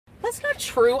That's not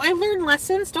true. I learn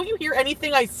lessons. Don't you hear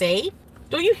anything I say?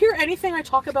 Don't you hear anything I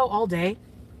talk about all day?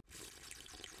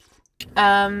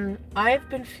 I've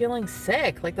been feeling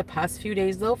sick like the past few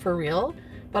days though, for real.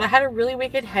 But I had a really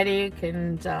wicked headache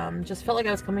and just felt like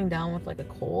I was coming down with like a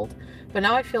cold. But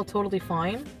now I feel totally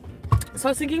fine. So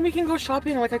I was thinking we can go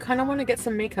shopping. Like I kind of want to get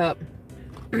some makeup.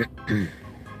 There's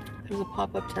a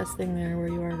pop-up test thing there where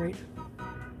you are, right?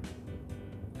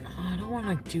 Oh, I don't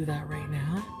want to do that right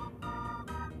now.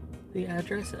 The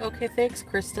address. Okay, thanks,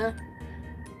 Krista.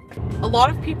 A lot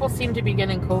of people seem to be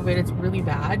getting COVID. It's really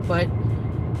bad, but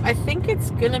I think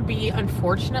it's gonna be,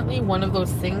 unfortunately, one of those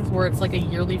things where it's like a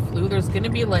yearly flu. There's gonna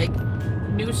be like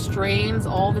new strains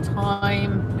all the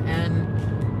time,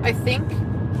 and I think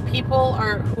people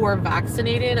who are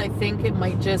vaccinated, I think it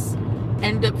might just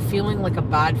end up feeling like a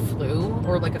bad flu,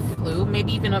 or like a flu,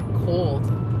 maybe even a cold.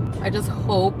 I just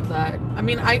hope that, I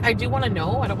mean, I do want to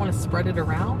know. I don't want to spread it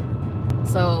around.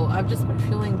 So I've just been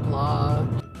feeling blah.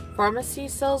 Pharmacy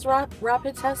sells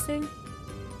rapid testing?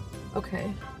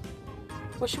 Okay.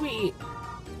 What should we eat?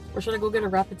 Or should I go get a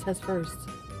rapid test first?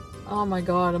 Oh my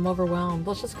god, I'm overwhelmed.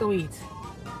 Let's just go eat.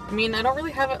 I mean, I don't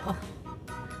really have it.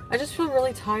 I just feel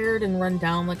really tired and run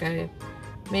down, like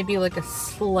maybe like a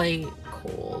slight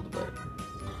cold, but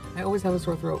I always have a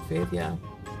sore throat, Faith, yeah.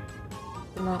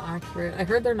 They're not accurate. I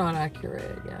heard they're not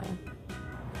accurate, yeah.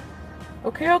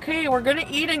 Okay, we're gonna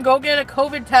eat and go get a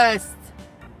COVID test.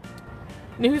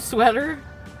 New sweater?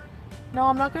 No,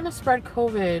 I'm not gonna spread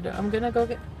COVID. I'm gonna go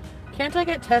get... Can't I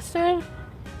get tested?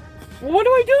 What do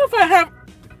I do if I have...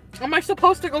 Am I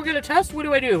supposed to go get a test? What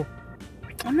do I do?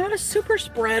 I'm not a super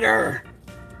spreader.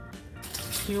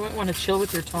 You might want to chill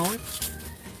with your tone.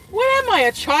 What am I,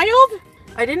 a child?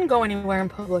 I didn't go anywhere in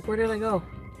public. Where did I go?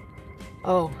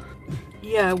 Oh.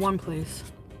 Yeah, one place.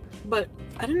 But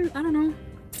I don't know.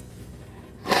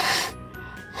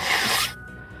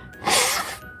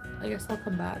 I guess I'll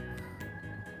come back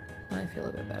when I feel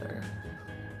a bit better.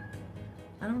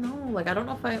 I don't know. Like, I don't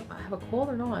know if I have a cold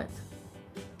or not.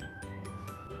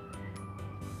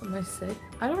 Am I sick?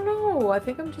 I don't know. I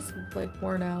think I'm just, like,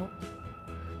 worn out.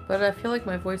 But I feel like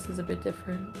my voice is a bit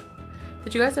different.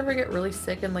 Did you guys ever get really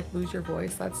sick and, like, lose your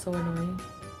voice? That's so annoying.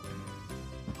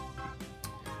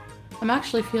 I'm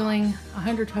actually feeling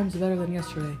 100 times better than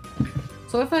yesterday.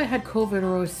 So if I had COVID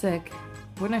or I was sick,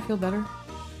 wouldn't I feel better?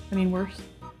 I mean, worse?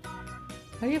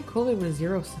 How do you have COVID with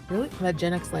 0? Really? That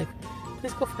Gen X life.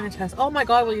 Please go find a test. Oh my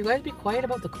god, will you guys be quiet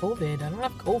about the COVID? I don't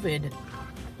have COVID.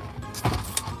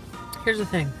 Here's the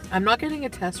thing. I'm not getting a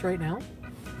test right now.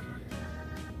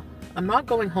 I'm not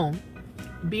going home.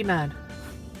 Be mad.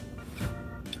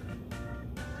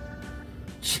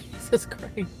 Jesus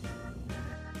Christ.